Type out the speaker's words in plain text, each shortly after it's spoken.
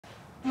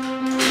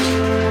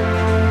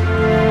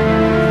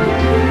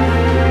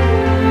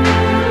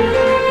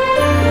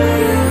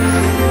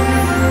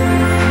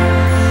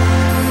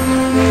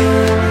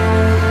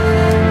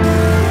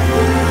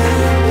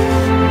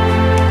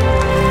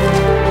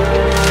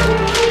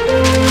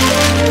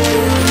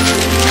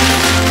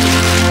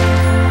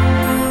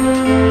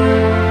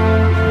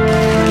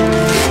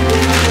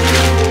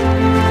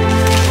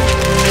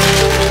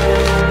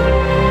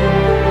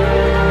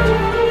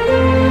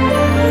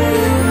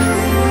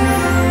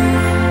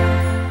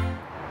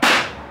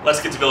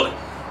let's get to building.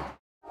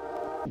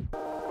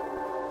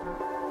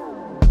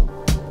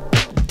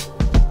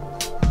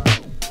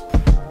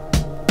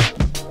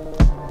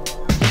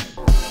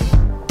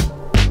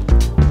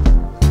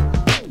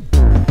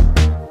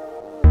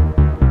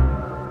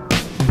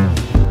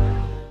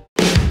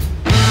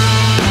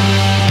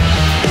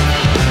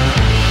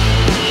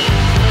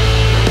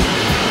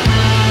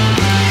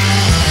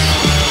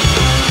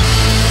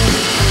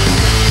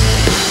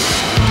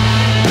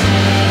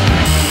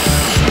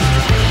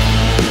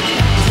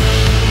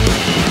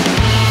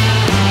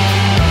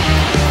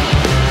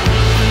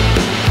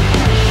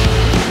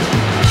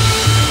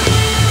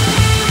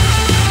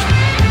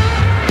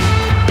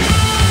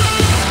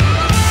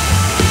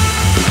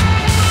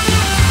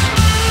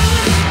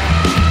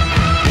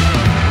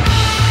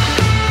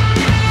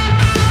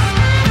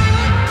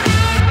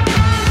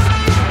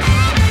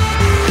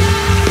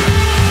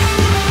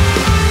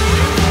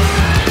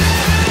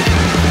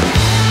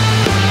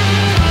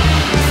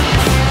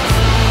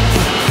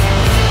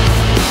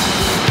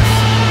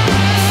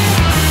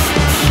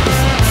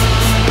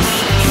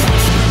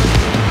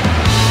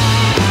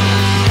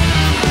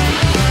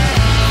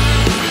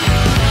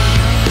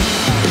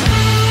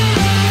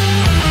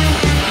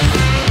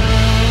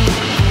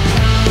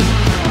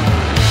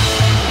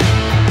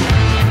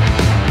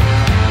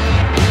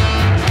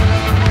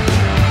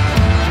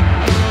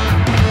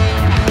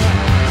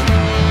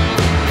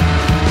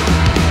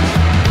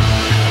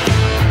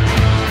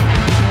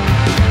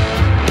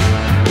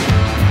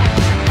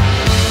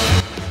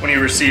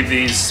 Receive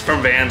these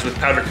from vans with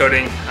powder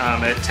coating.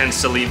 It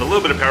tends to leave a little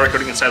bit of powder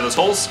coating inside those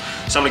holes.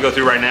 So I'm gonna go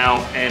through right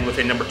now and with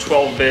a number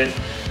 12 bit,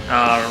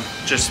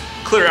 just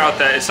clear out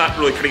that, it's not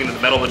really cutting into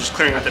the metal, but just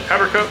clearing out that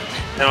powder coat.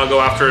 Then I'll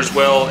go after as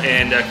well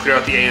and clear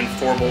out the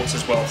AN4 bolts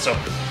as well. So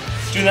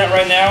doing that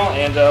right now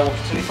and we'll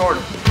continue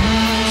forward.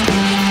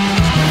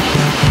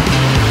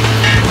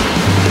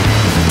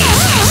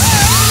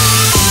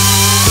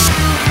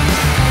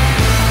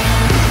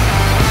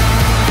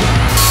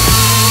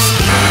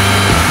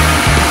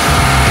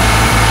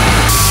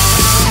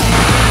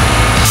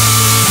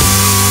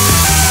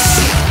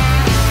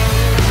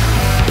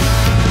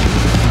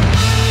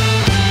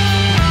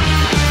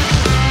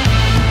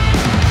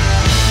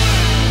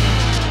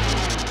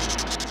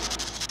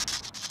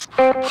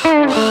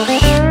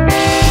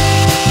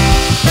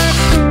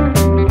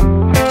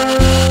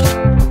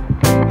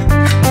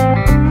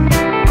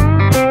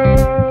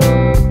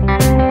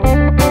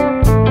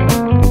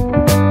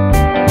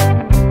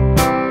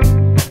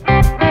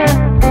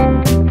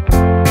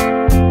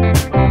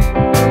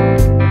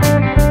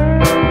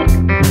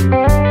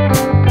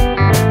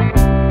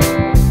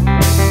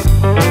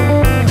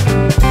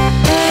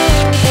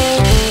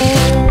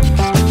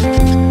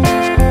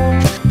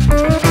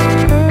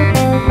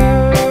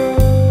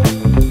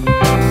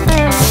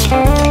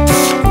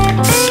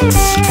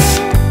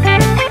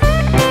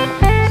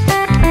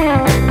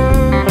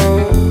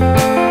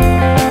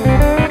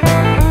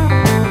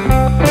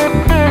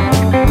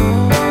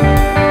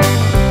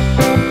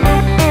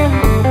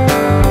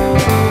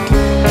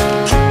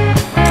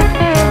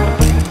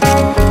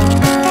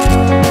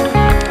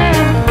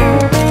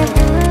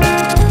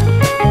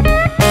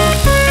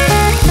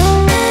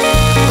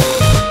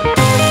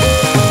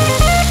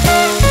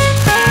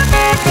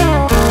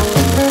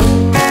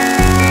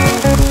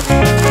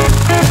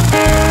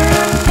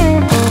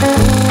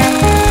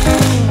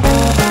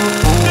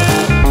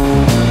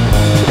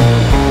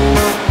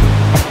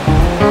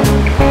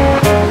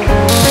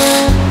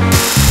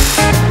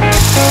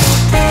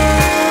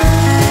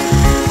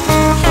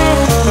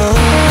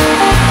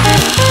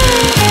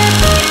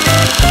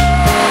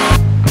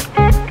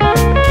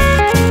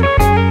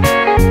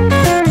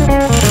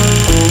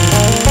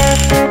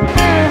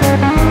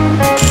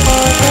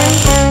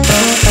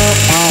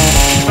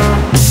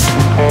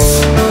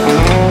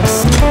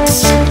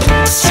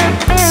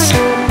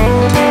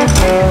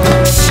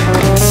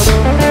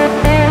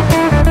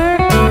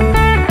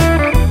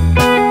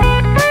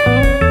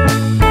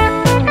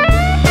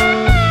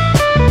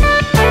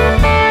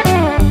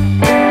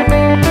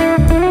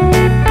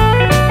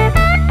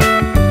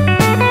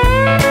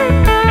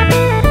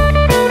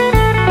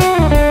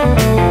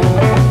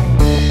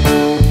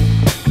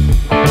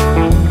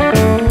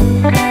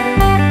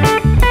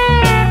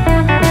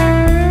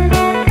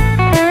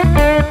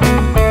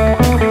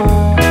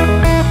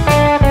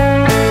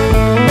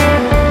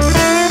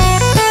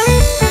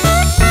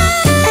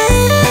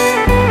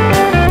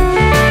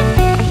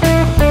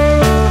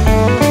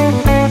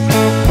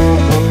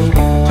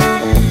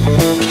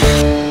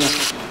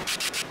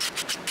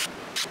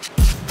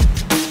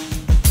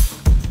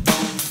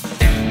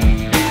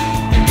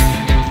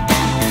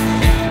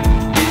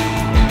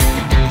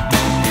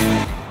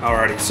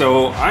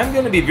 So I'm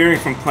going to be veering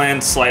from plan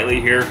slightly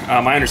here.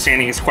 My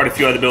understanding is quite a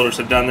few other builders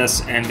have done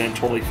this and been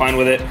totally fine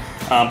with it.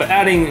 But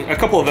adding a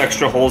couple of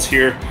extra holes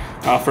here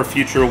for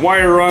future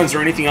wire runs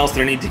or anything else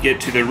that I need to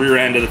get to the rear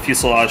end of the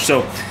fuselage.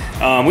 So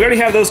we already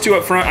have those two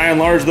up front. I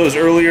enlarged those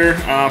earlier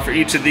for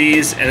each of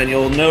these, and then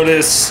you'll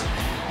notice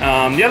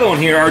the other one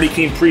here already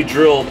came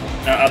pre-drilled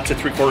up to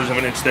 3/4 of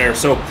an inch there.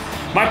 So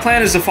my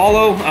plan is to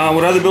follow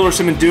what other builders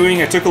have been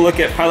doing. I took a look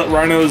at Pilot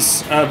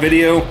Rhino's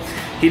video.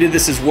 He did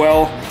this as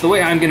well. The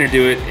way I'm gonna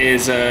do it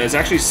is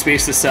actually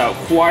space this out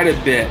quite a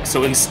bit.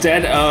 So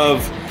instead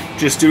of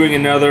just doing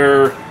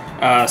another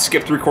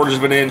skip 3/4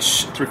 of an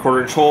inch,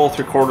 3/4 inch hole,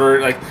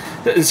 3/4, like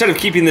instead of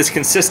keeping this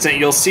consistent,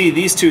 you'll see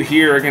these two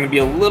here are gonna be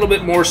a little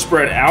bit more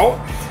spread out.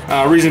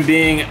 Reason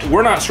being,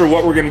 we're not sure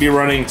what we're gonna be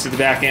running to the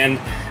back end.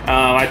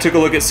 I took a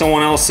look at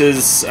someone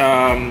else's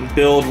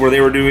build where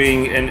they were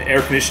doing an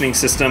air conditioning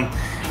system,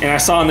 and I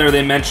saw in there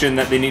they mentioned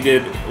that they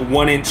needed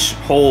 1-inch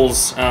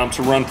holes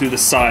to run through the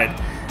side.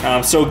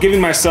 So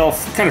giving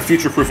myself, kind of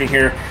future-proofing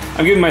here,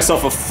 I'm giving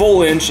myself a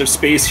full inch of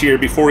space here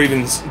before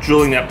even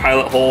drilling that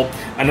pilot hole,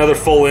 another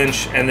full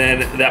inch, and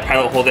then that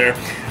pilot hole there.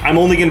 I'm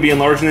only gonna be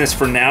enlarging this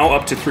for now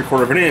up to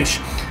 3/4 of an inch,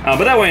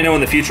 but that way I know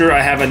in the future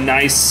I have a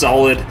nice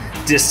solid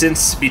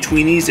distance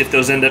between these if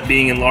those end up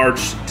being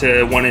enlarged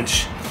to 1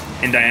 inch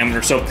in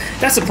diameter. So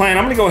that's the plan.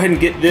 I'm gonna go ahead and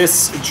get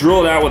this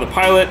drilled out with a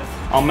pilot.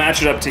 I'll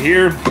match it up to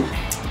here,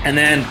 and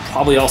then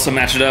probably also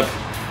match it up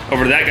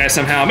over to that guy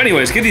somehow. But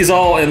anyways, get these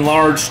all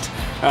enlarged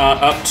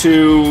up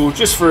to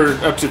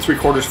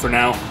 3/4 for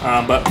now.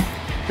 But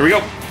here we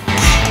go.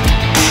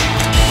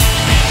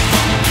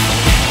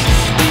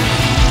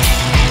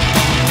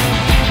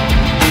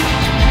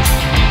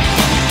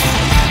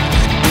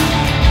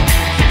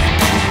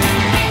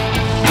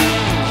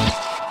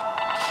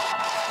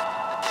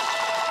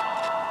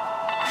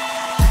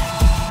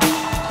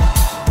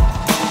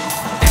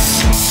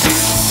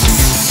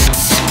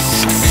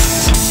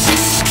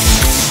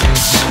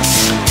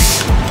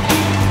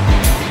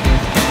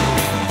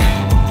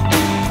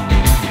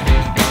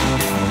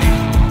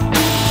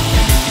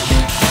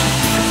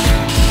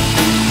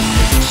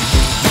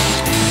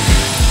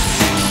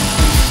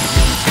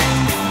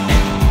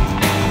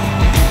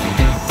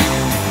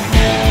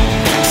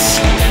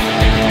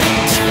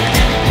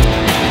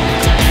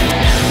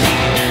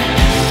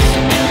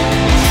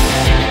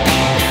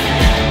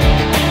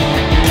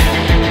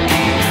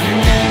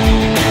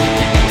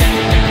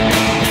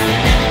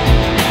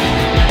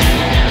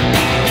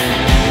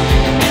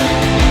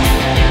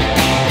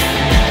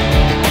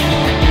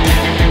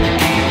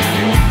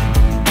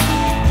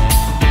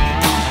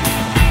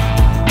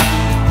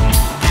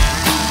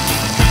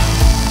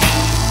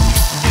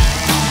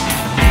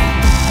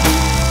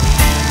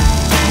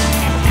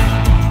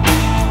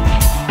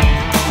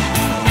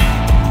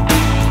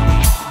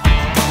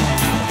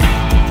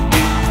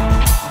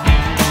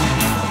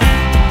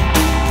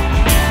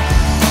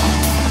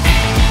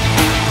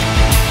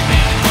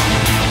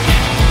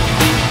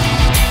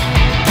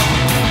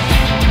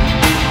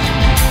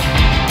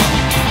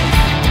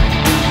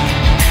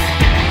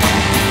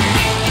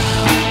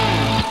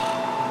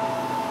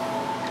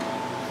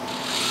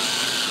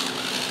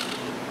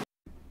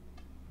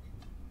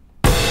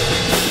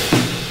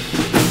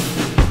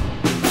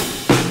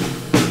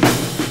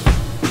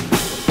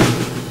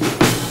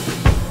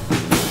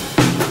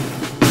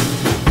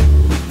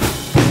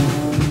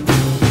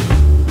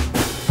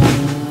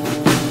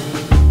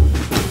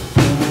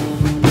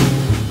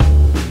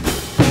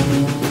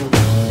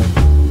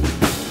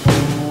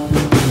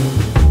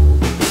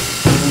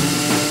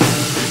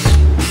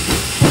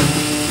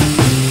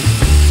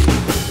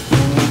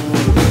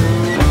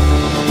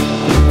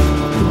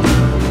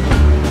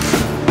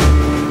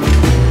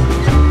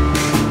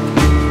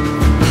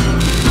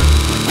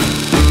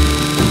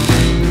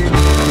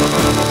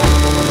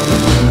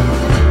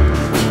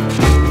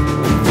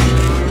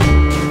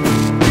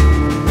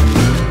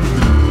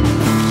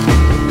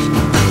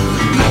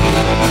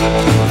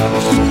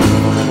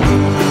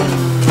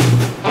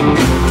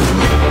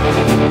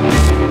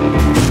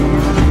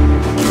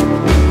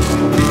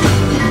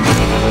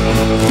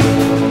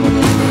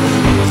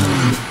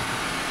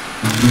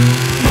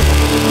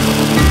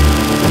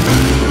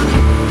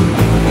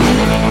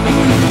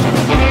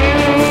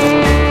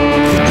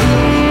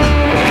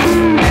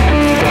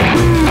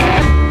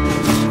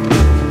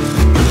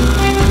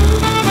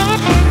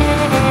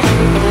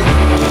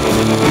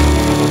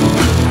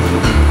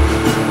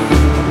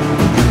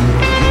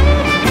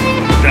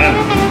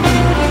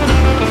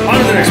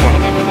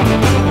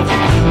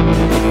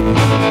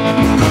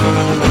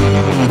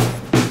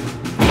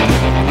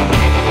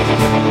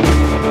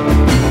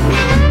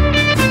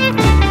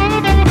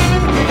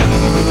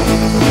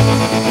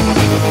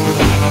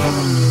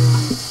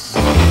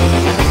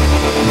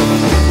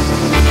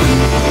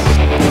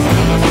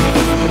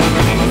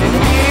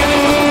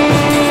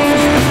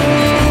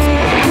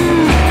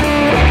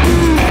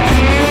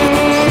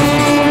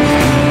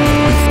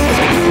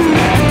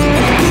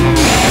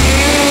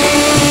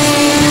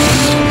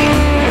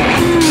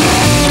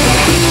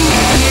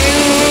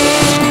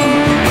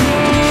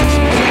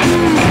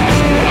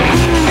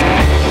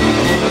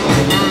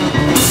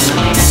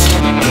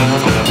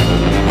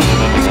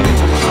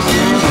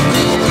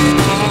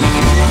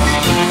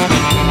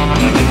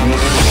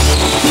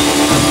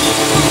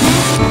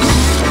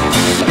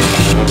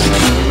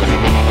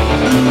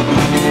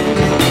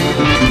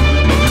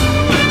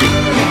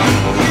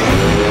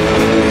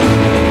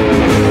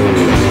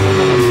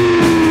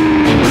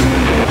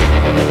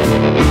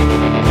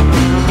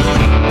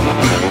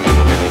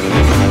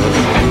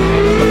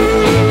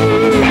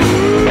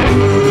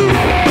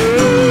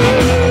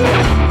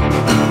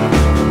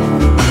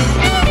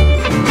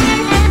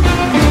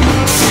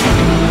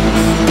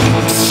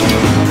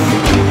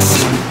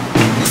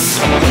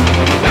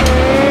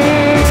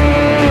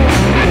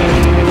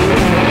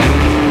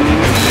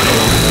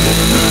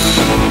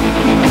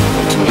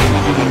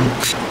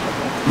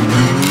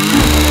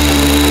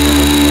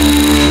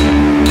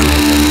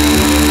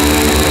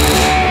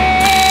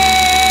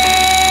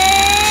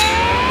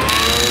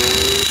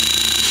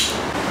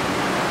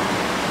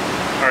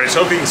 so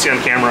hopefully you can see on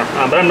camera,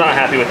 but I'm not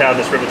happy with how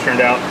this rivet turned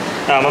out.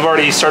 I've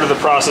already started the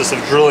process of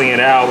drilling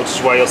it out, which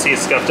is why you'll see it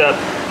scuffed up.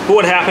 But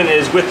what happened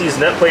is with these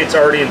nut plates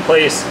already in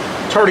place,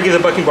 it's hard to get the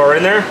bucking bar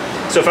in there.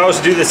 So if I was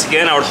to do this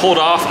again, I would hold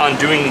off on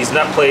doing these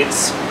nut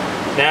plates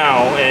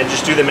now and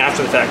just do them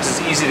after the fact, because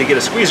it's easy to get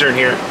a squeezer in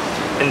here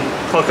and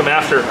plunk them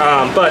after.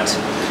 But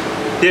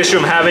the issue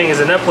I'm having is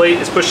the nut plate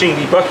is pushing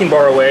the bucking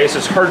bar away, so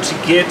it's hard to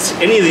get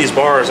any of these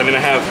bars. I mean,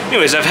 I've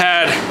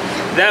had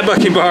that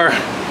bucking bar,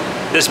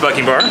 this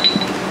bucking bar,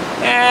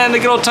 and the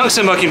good old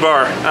tungsten bucking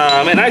bar,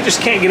 and I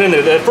just can't get in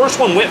there. The first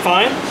one went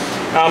fine.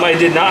 I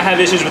did not have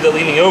issues with it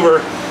leaning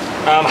over.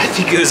 I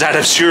think it was out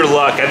of sheer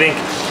luck. I think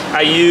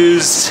I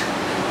used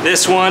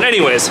this one.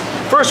 Anyways,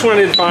 first one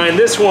I did fine.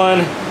 This one,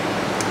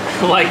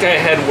 like I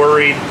had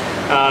worried,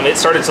 it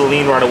started to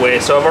lean right away.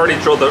 So I've already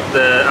drilled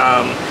the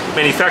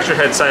manufacturer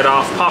head side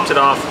off, popped it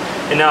off,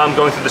 and now I'm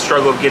going through the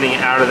struggle of getting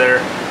it out of there.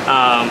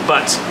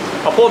 But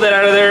I'll pull that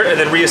out of there and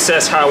then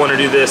reassess how I want to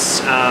do this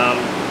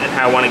and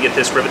how I want to get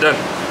this rivet done.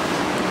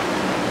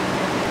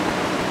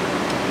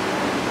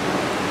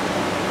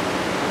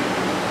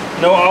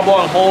 No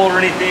oblong hole or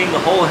anything. The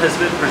hole has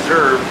been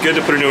preserved. Good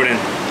to put a new one in.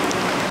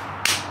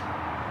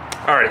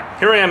 Alright,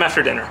 here I am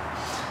after dinner.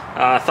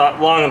 I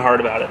thought long and hard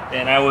about it,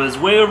 and I was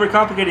way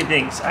overcomplicating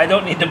things. I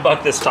don't need to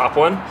buck this top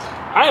one.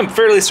 I am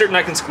fairly certain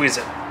I can squeeze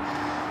it.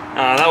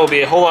 That will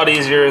be a whole lot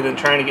easier than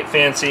trying to get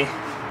fancy.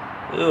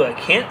 Ooh, I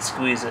can't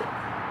squeeze it.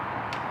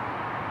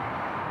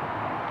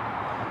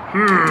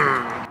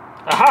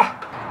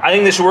 Aha! I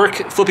think this should work,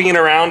 flipping it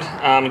around,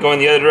 going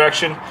the other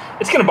direction.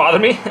 It's gonna bother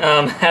me,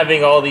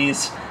 having all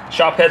these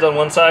shop heads on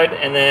one side,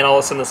 and then all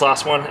of a sudden this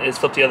last one is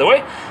flipped the other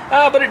way.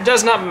 But it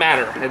does not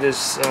matter. It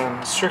is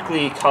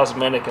strictly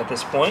cosmetic at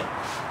this point.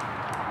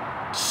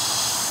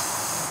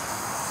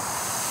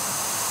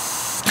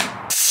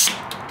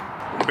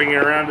 Bring it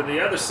around to the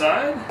other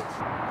side.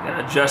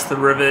 Gotta adjust the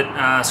rivet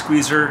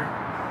squeezer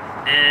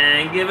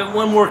and give it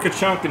one more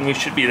ka-chunk and we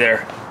should be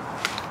there.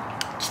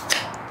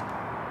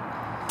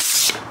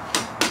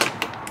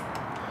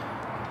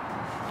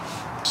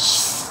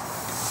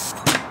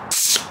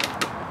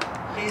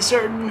 Be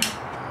certain.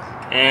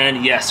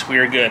 And yes, we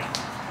are good.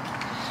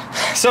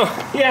 So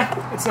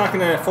yeah, it's not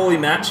gonna fully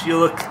match. If you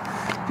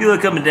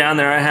look up and down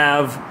there, I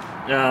have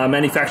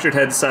manufactured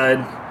head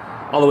side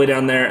all the way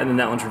down there, and then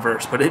that one's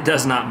reversed, but it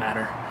does not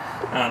matter.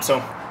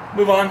 So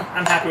move on.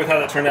 I'm happy with how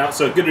that turned out.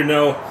 So good to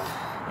know.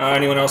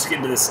 Anyone else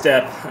getting to this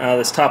step,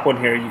 this top one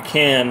here, you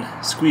can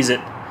squeeze it,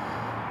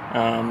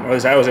 or at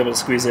least I was able to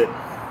squeeze it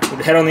with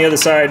the head on the other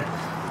side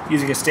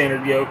using a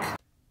standard yoke.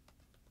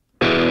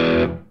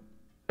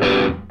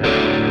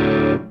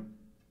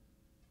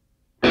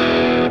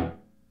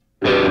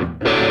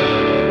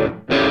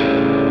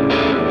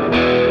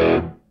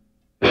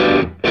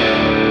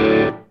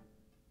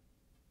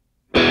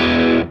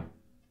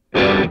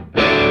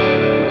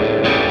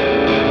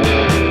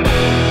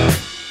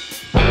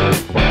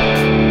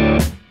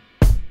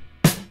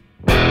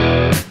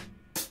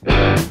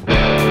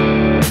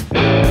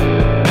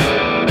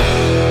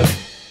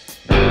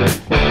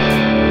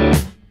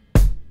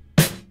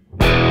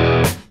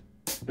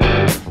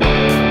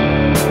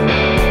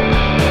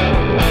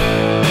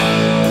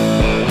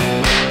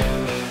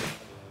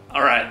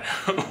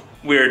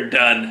 We're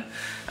done.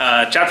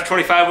 Chapter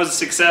 25 was a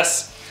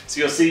success. So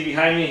you'll see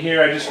behind me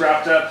here, I just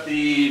wrapped up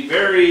the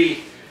very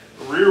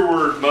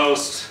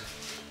rearward-most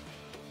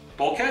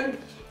bulkhead.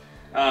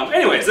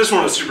 Anyways, this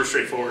one was super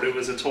straightforward. It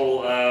was a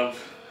total of,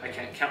 I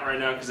can't count right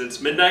now because it's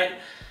midnight,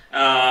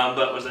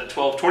 but was that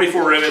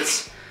 24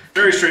 rivets,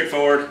 very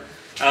straightforward.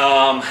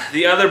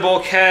 The other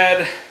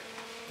bulkhead,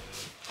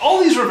 all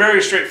these were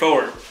very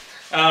straightforward.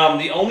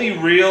 The only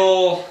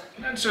real,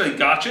 not necessarily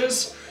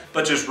gotchas,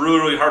 but just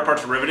really hard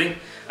parts of riveting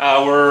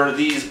were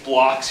these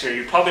blocks here.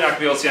 You're probably not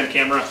gonna be able to see on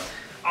camera.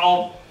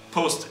 I'll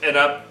post it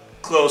up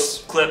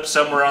close clip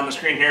somewhere on the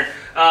screen here.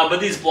 But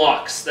these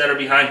blocks that are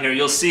behind here,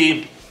 you'll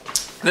see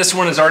this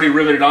one is already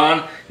riveted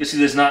on. You'll see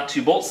there's not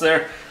 2 bolts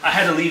there. I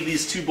had to leave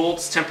these 2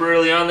 bolts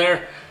temporarily on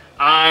there.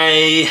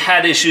 I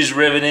had issues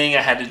riveting.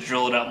 I had to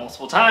drill it out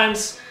multiple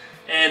times,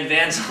 and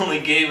Vans only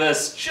gave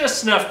us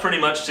just enough pretty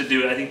much to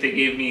do it. I think they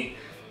gave me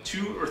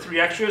 2 or 3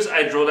 extras.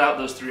 I drilled out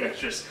those 3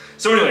 extras.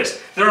 So anyways,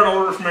 they're on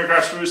order from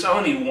Aircraft Spruce. I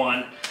only need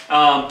 1.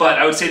 But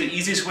I would say the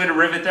easiest way to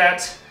rivet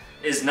that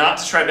is not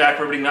to try back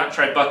riveting, not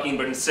try bucking,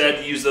 but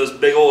instead use those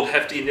big old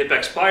hefty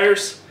Nip-X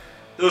pliers.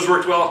 Those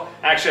worked well.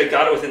 Actually, I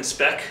got it within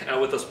spec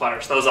with those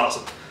pliers. That was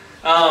awesome.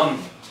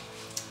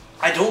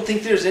 I don't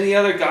think there's any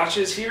other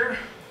gotchas here.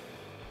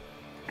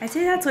 I'd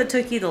say that's what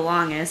took you the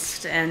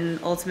longest, and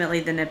ultimately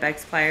the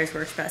Nip-X pliers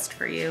worked best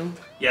for you.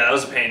 Yeah, that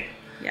was a pain.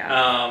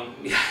 Yeah.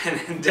 Yeah,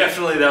 and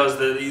definitely that was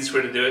the easiest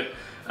way to do it,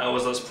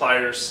 was those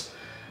pliers.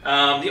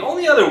 The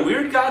only other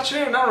weird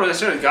gotcha, not really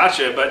necessarily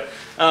gotcha, but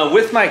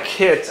with my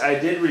kit, I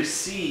did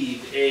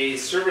receive a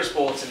service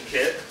bulletin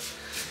kit.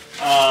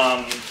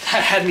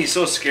 That had me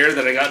so scared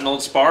that I got an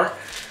old spar.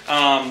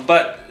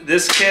 But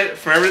this kit,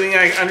 from everything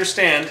I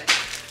understand,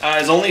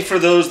 is only for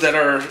those that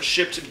are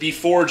shipped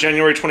before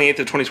January 28th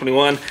of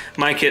 2021.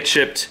 My kit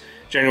shipped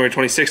January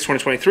 26,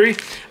 2023.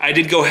 I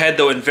did go ahead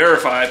though and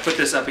verify, I put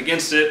this up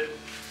against it.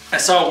 I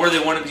saw where they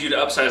wanted you to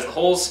upsize the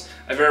holes.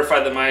 I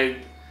verified that my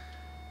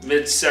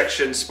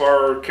midsection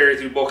spar carry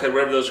through bulkhead,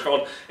 whatever those are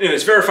called.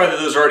 Anyways, verified that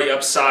those are already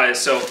upsized.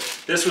 So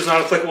this was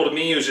not applicable to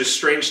me. It was just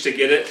strange to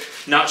get it.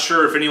 Not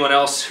sure if anyone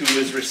else who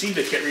has received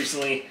a kit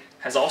recently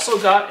has also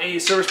got a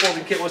service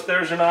bolting kit with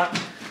theirs or not.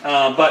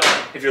 But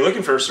if you're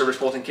looking for a service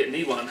bolting kit and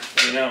need one,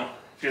 let me know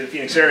if you're in the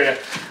Phoenix area.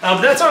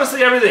 But that's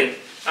honestly everything.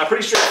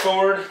 Pretty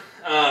straightforward.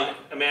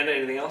 Amanda,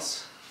 anything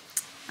else?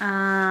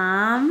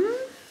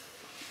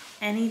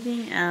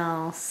 Anything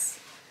else?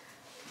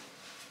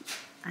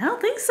 I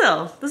don't think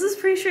so. This is a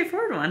pretty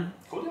straightforward one.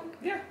 Cool.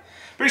 Yeah.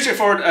 Pretty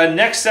straightforward.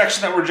 Next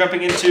section that we're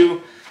jumping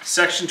into,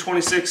 section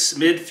 26,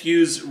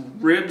 mid-fuse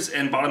ribs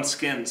and bottom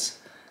skins.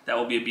 That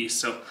will be a beast.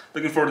 So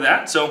looking forward to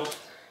that. So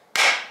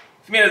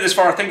if you made it this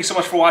far, thank you so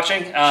much for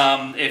watching.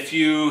 If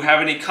you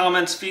have any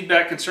comments,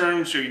 feedback,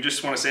 concerns, or you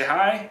just want to say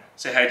hi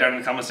down in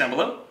the comments down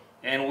below.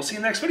 And we'll see you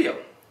in the next video.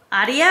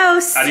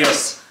 Adios.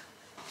 Adios.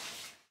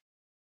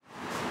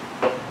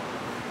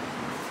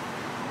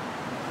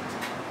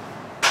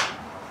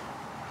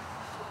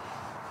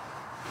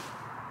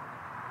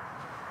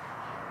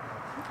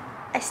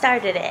 I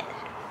started it,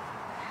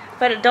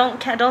 but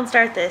don't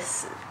start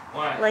this.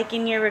 Why? Like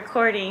in your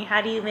recording,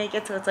 how do you make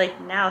it so it's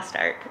like now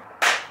start?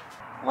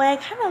 Well, I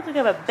kind of look like I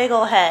have a big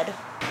old head.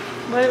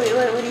 What do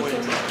you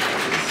think?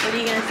 What are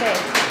you gonna say?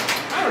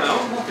 I don't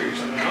know. We'll figure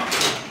something out.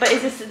 But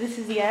is this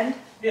is the end?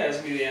 Yeah,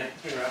 this will be the end.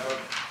 It's gonna wrap up.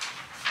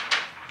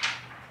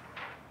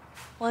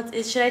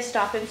 Well, should I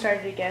stop and start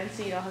it again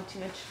so you don't have too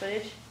much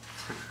footage?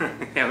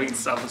 Yeah, we can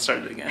stop and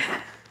start it again.